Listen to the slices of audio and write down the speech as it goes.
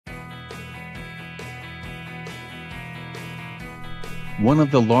one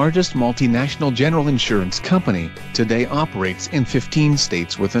of the largest multinational general insurance company, today operates in 15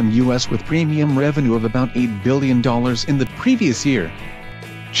 states within U.S. with premium revenue of about $8 billion in the previous year.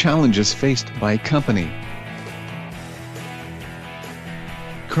 Challenges faced by company.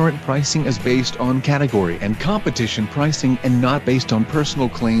 Current pricing is based on category and competition pricing and not based on personal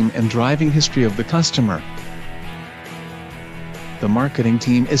claim and driving history of the customer. The marketing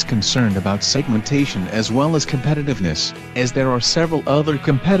team is concerned about segmentation as well as competitiveness, as there are several other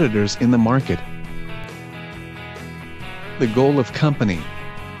competitors in the market. The goal of company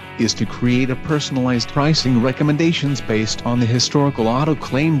is to create a personalized pricing recommendations based on the historical auto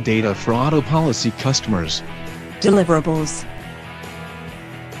claim data for auto policy customers. Deliverables.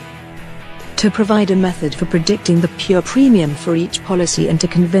 To provide a method for predicting the pure premium for each policy and to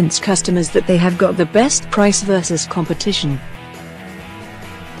convince customers that they have got the best price versus competition.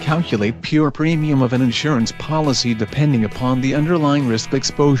 Calculate pure premium of an insurance policy depending upon the underlying risk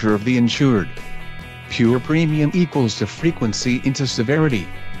exposure of the insured. Pure premium equals to frequency into severity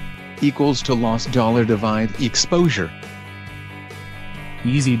equals to loss dollar divide exposure.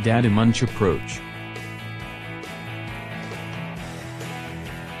 EzDataMunch approach.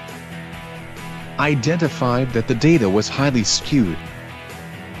 Identified that the data was highly skewed.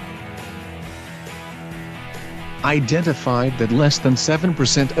 Identified that less than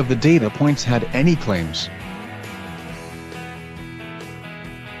 7% of the data points had any claims.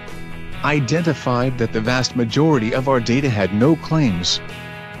 Identified that the vast majority of our data had no claims.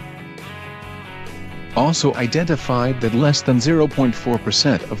 Also identified that less than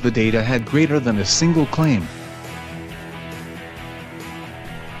 0.4% of the data had greater than a single claim.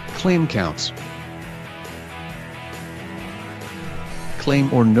 Claim counts.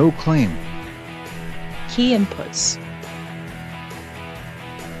 Claim or no claim. Key inputs.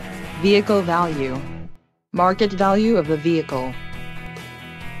 Vehicle value. Market value of the vehicle.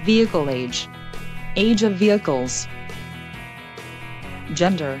 Vehicle age. Age of vehicles.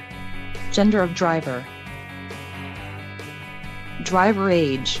 Gender. Gender of driver. Driver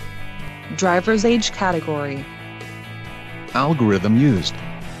age. Driver's age category. Algorithm used.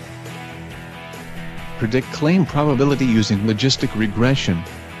 Predict claim probability using logistic regression.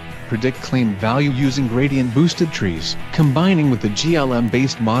 Predict claim value using gradient-boosted trees, combining with the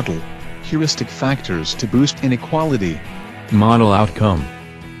GLM-based model. Heuristic factors to boost inequality. Model outcome.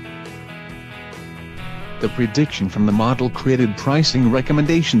 The prediction from the model created pricing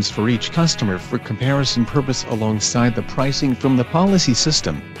recommendations for each customer for comparison purpose alongside the pricing from the policy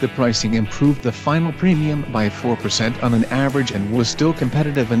system. The pricing improved the final premium by 4% on an average and was still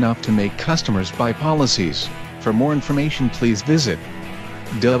competitive enough to make customers buy policies. For more information, please visit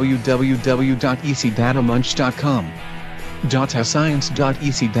www.EzDataMunch.com,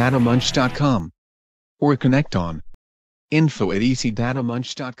 .science.EzDataMunch.com, or connect on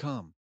info@EzDataMunch.com.